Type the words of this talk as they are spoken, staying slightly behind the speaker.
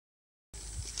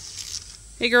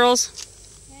Hey girls.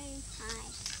 Hey. Hi.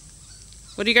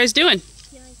 What are you guys doing?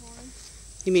 Peeling corn.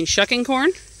 You mean shucking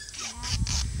corn?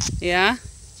 Yeah. Yeah?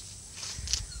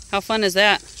 How fun is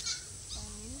that?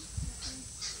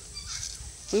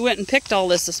 We went and picked all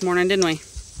this morning, didn't we?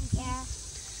 Yeah.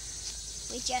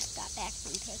 We just got back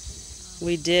from picking it.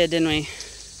 We did, didn't we?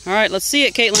 All right, let's see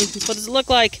it, Caitlin. What does it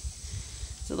look like?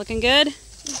 Is it looking good?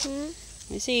 Mm-hmm. Let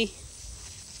me see.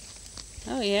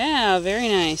 Oh yeah, very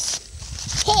nice.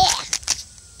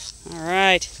 All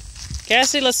right.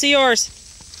 Cassie, let's see yours.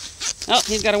 Oh,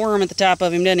 he's got a worm at the top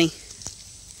of him, doesn't he?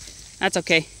 That's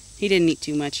okay. He didn't eat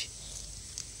too much.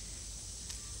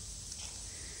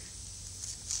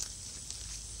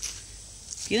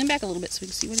 Peel him back a little bit so we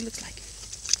can see what he looks like.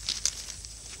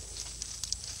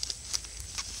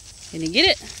 Can you get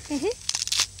it?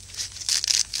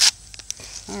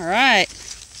 Mm-hmm. All right.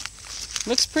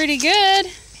 Looks pretty good.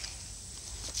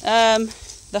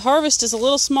 The harvest is a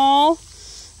little small.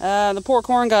 The poor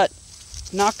corn got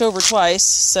knocked over twice,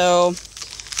 so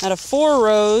out of 4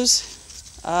 rows,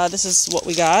 this is what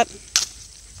we got.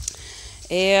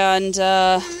 And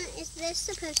Mama, is this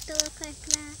supposed to look like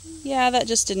that? yeah, that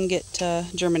just didn't get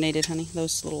germinated, honey.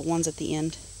 Those little ones at the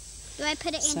end. Do I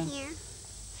put it in here?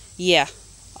 Yeah.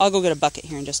 I'll go get a bucket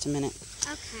here in just a minute.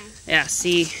 Okay. Yeah,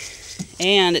 see,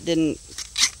 and it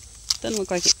doesn't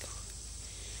look like it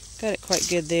got it quite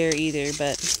good there either,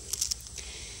 but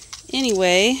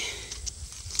anyway,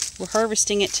 we're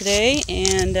harvesting it today,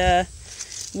 and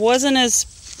wasn't as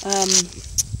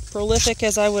prolific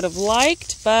as I would have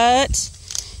liked, but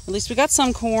at least we got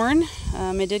some corn.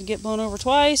 It did get blown over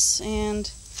twice, and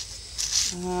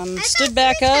stood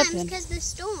back up. Because the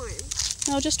storm.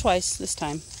 No, just twice this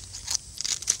time.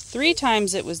 3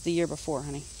 times it was the year before,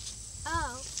 honey.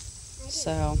 Oh.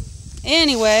 So,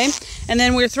 anyway, and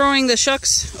then we're throwing the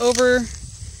shucks over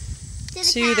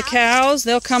to the cows.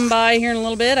 They'll come by here in a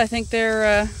little bit. I think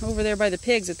they're over there by the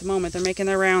pigs at the moment. They're making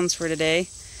their rounds for today.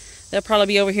 They'll probably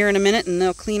be over here in a minute, and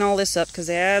they'll clean all this up because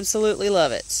they absolutely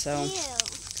love it. So,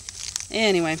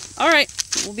 anyway, all right,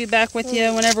 we'll be back with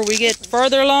you whenever we get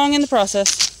farther along in the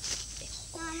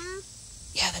process. Mama?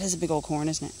 Yeah, that is a big old corn,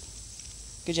 isn't it?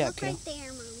 Good job, kiddo. Right there,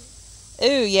 Mama.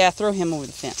 Ooh, yeah, throw him over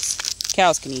the fence.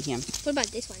 Cows can eat him. What about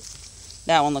this one?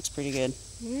 That one looks pretty good.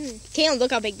 Caitlin, look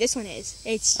how big this one is.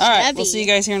 It's all right, heavy. We'll see you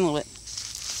guys here in a little bit.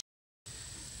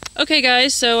 Okay,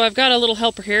 guys, so I've got a little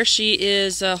helper here. She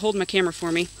is holding my camera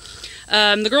for me.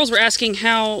 The girls were asking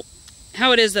how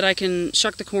it is that I can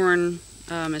shuck the corn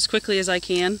as quickly as I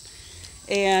can.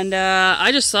 And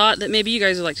I just thought that maybe you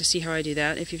guys would like to see how I do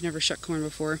that if you've never shucked corn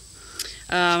before.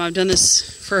 I've done this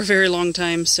for a very long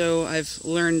time, so I've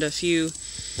learned a few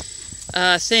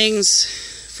things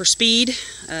for speed,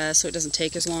 so it doesn't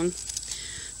take as long.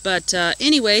 But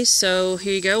anyway, so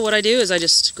here you go. What I do is I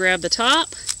just grab the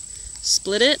top,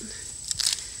 split it,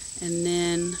 and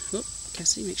then, whoop,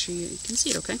 Cassie, make sure you can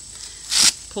see it okay.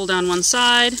 Pull down one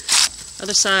side,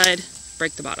 other side,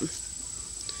 break the bottom.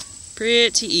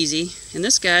 Pretty easy. And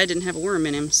this guy didn't have a worm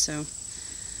in him, so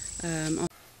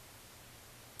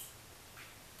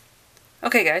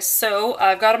okay guys, so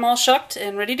I've got them all shucked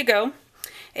and ready to go.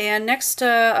 And next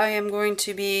I am going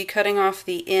to be cutting off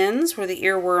the ends where the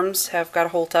earworms have got a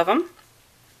hold of them.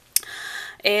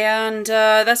 And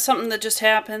that's something that just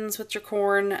happens with your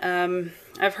corn.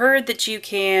 I've heard that you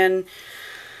can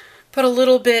put a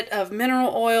little bit of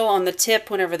mineral oil on the tip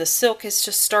whenever the silk is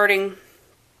just starting.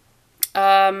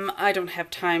 I don't have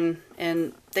time,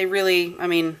 and they really, I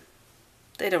mean,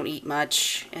 they don't eat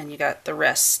much, and you got the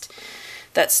rest.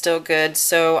 That's still good,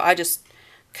 so I just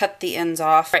cut the ends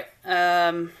off. All right,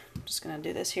 I'm just going to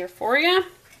do this here for you.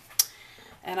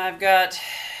 And I've got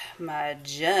my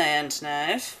giant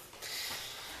knife.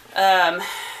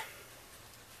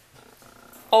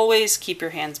 Always keep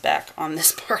your hands back on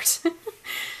this part.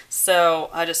 So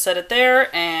I just set it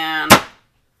there and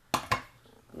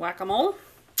whack-a-mole.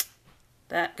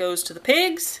 That goes to the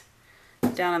pigs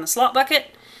down in the slop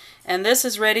bucket. And this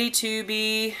is ready to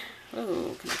be,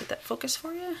 oh, can I get that focus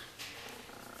for you?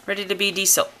 Ready to be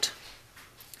desilked.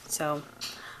 So,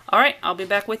 all right, I'll be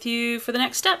back with you for the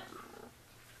next step.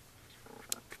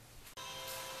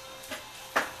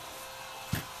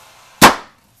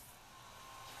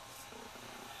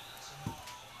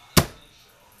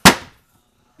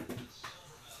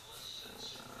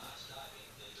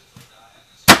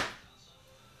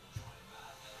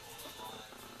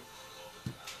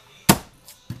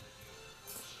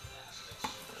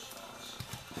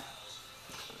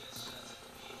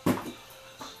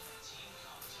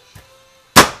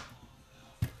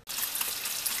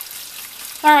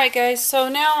 Alright guys, so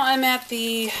now I'm at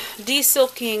the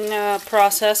desilking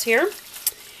process here,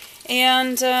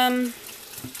 and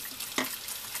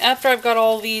after I've got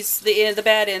all these, the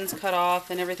bad ends cut off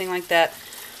and everything like that,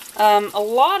 a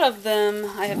lot of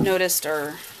them I have noticed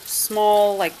are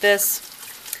small like this.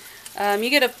 You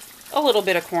get a little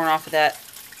bit of corn off of that.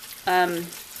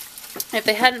 If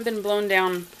they hadn't been blown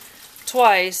down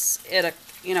twice at a,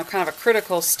 you know, kind of a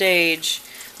critical stage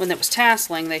when it was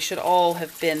tasseling, they should all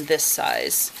have been this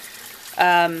size,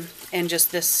 and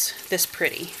just this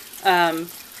pretty.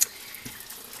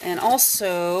 And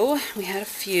also, we had a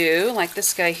few, like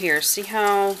this guy here. See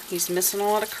how he's missing a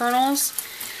lot of kernels?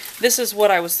 This is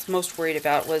what I was most worried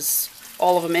about, was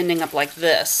all of them ending up like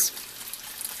this.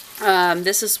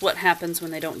 This is what happens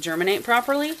when they don't germinate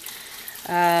properly.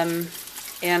 And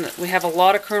we have a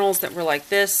lot of kernels that were like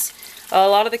this. A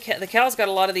lot of the cows got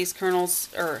a lot of these kernels,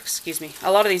 or excuse me,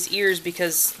 a lot of these ears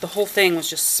because the whole thing was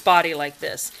just spotty like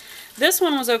this. This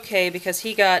one was okay because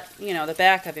he got, you know, the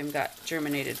back of him got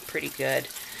germinated pretty good.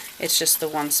 It's just the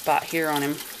one spot here on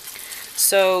him.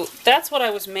 So that's what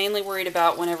I was mainly worried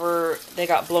about whenever they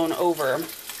got blown over.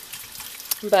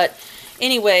 But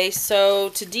anyway, so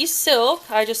to desilk,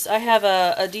 I have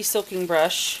a desilking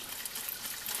brush.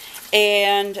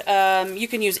 And you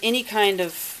can use any kind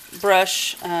of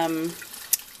brush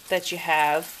that you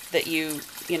have, that you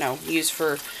know, use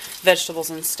for vegetables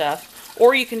and stuff.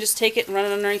 Or you can just take it and run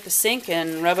it underneath the sink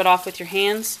and rub it off with your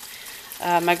hands.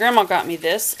 My grandma got me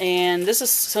this, and this is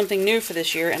something new for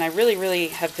this year, and I really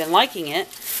have been liking it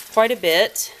quite a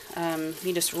bit.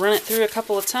 You just run it through a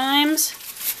couple of times,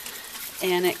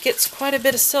 and it gets quite a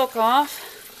bit of silk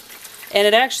off. And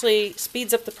it actually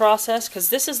speeds up the process, because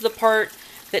this is the part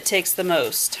that takes the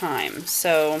most time.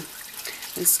 So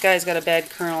this guy's got a bad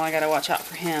kernel, I gotta watch out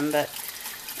for him, but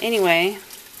anyway,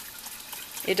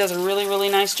 it does a really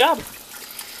nice job.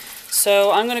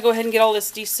 So I'm gonna go ahead and get all this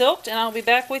desilked, and I'll be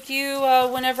back with you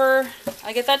whenever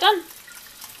I get that done.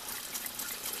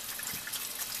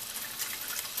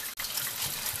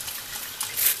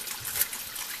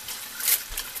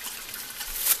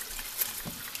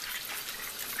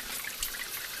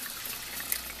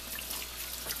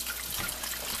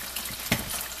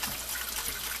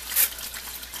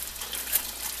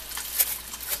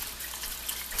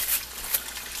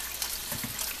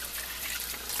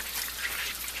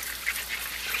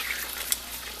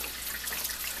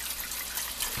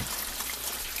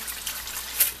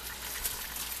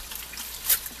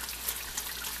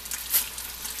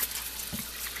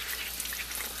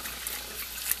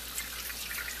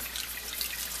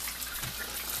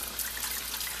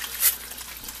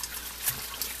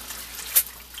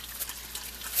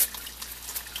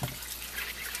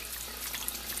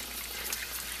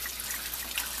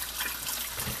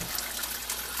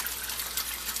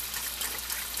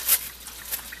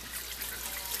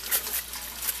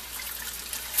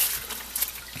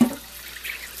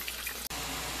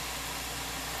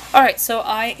 Alright, so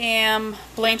I am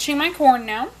blanching my corn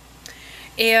now,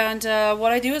 and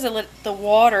what I do is I let the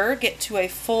water get to a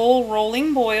full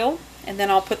rolling boil, and then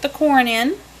I'll put the corn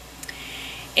in,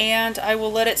 and I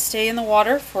will let it stay in the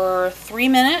water for 3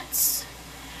 minutes.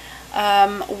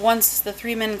 Once the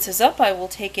 3 minutes is up, I will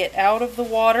take it out of the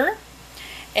water,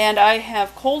 and I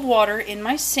have cold water in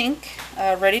my sink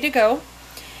ready to go.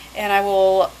 And I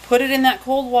will put it in that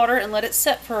cold water and let it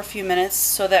set for a few minutes,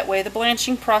 so that way the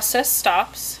blanching process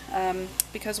stops,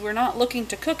 because we're not looking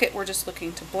to cook it, we're just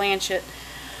looking to blanch it.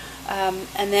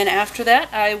 And then after that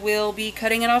I will be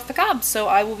cutting it off the cob, so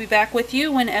I will be back with you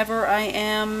whenever I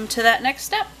am to that next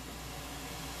step.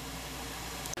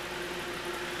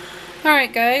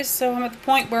 Alright guys, so I'm at the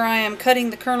point where I am cutting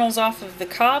the kernels off of the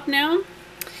cob now.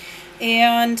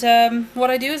 And what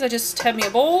I do is I just have me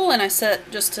a bowl, and I set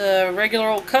just a regular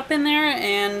old cup in there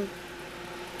and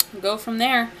go from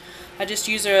there. I just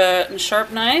use a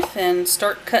sharp knife and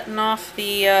start cutting off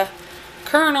the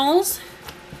kernels,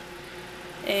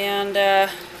 and there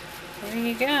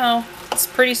you go. It's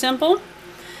pretty simple.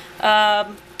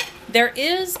 There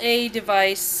is a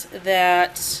device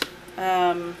that,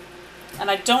 and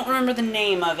I don't remember the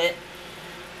name of it,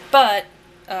 but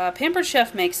Pampered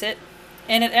Chef makes it.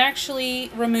 And it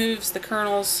actually removes the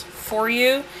kernels for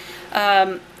you.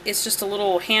 It's just a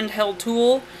little handheld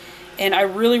tool, and I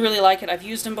really like it. I've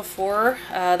used them before.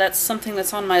 That's something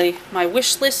that's on my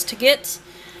wish list to get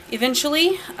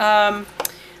eventually.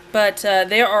 But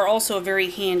they are also a very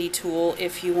handy tool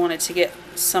if you wanted to get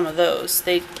some of those.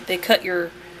 They cut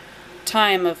your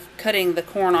time of cutting the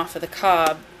corn off of the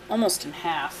cob almost in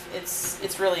half.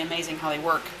 It's really amazing how they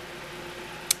work.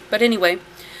 But anyway,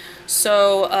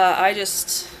 so I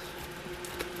just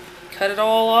cut it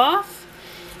all off,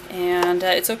 and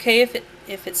it's okay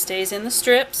if it stays in the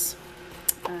strips.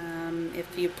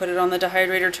 If you put it on the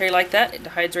dehydrator tray like that, it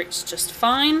dehydrates just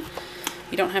fine.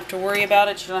 You don't have to worry about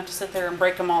it. You don't have to sit there and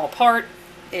break them all apart.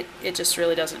 It just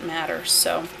really doesn't matter.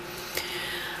 So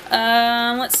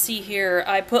let's see here.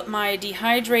 I put my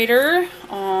dehydrator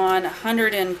on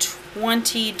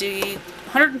 120 to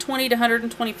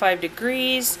 125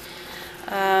 degrees.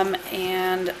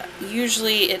 And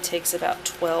usually it takes about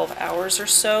 12 hours or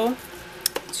so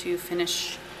to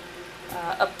finish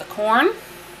up the corn.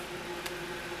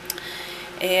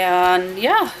 And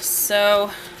yeah,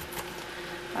 so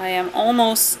I am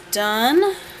almost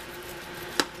done.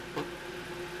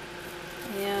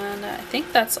 And I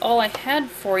think that's all I had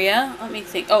for you. Let me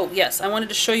think. Oh yes, I wanted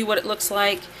to show you what it looks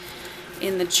like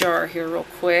in the jar here real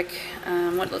quick.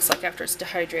 What it looks like after it's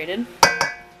dehydrated.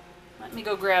 Let me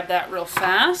go grab that real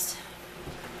fast.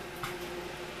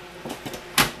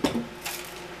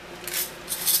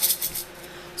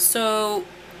 So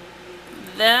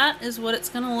that is what it's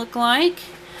going to look like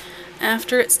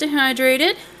after it's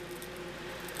dehydrated.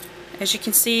 As you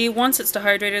can see, once it's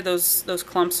dehydrated, those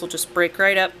clumps will just break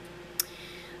right up.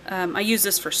 I use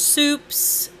this for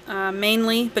soups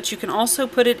mainly, but you can also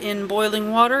put it in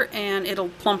boiling water and it'll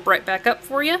plump right back up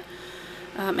for you.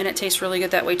 And it tastes really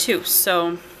good that way too.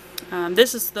 So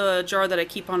this is the jar that I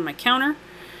keep on my counter,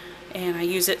 and I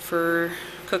use it for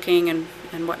cooking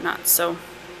and whatnot. So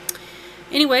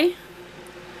anyway,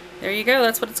 there you go.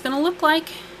 That's what it's going to look like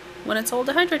when it's all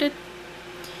dehydrated.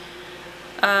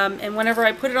 And whenever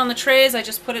I put it on the trays, I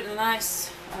just put it in a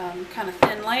nice kind of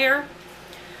thin layer.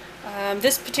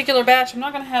 This particular batch, I'm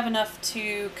not going to have enough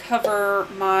to cover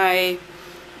my,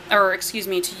 or excuse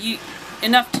me,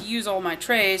 enough to use all my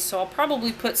trays, so I'll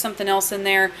probably put something else in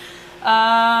there.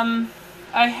 I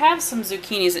have some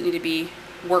zucchinis that need to be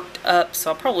worked up,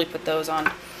 so I'll probably put those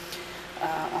on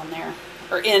there,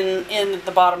 or in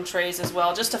the bottom trays as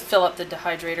well, just to fill up the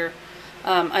dehydrator.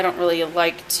 I don't really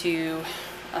like to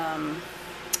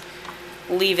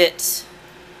leave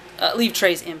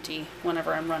trays empty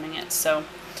whenever I'm running it. So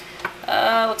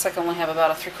looks like I only have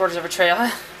about 3/4 of a tray.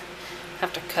 I'll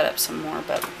have to cut up some more,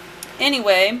 but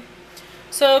anyway,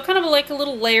 so kind of like a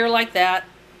little layer like that,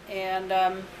 and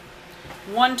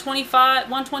 120,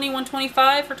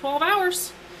 125 for 12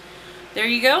 hours. There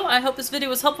you go. I hope this video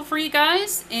was helpful for you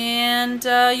guys, and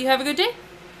you have a good day.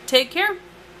 Take care.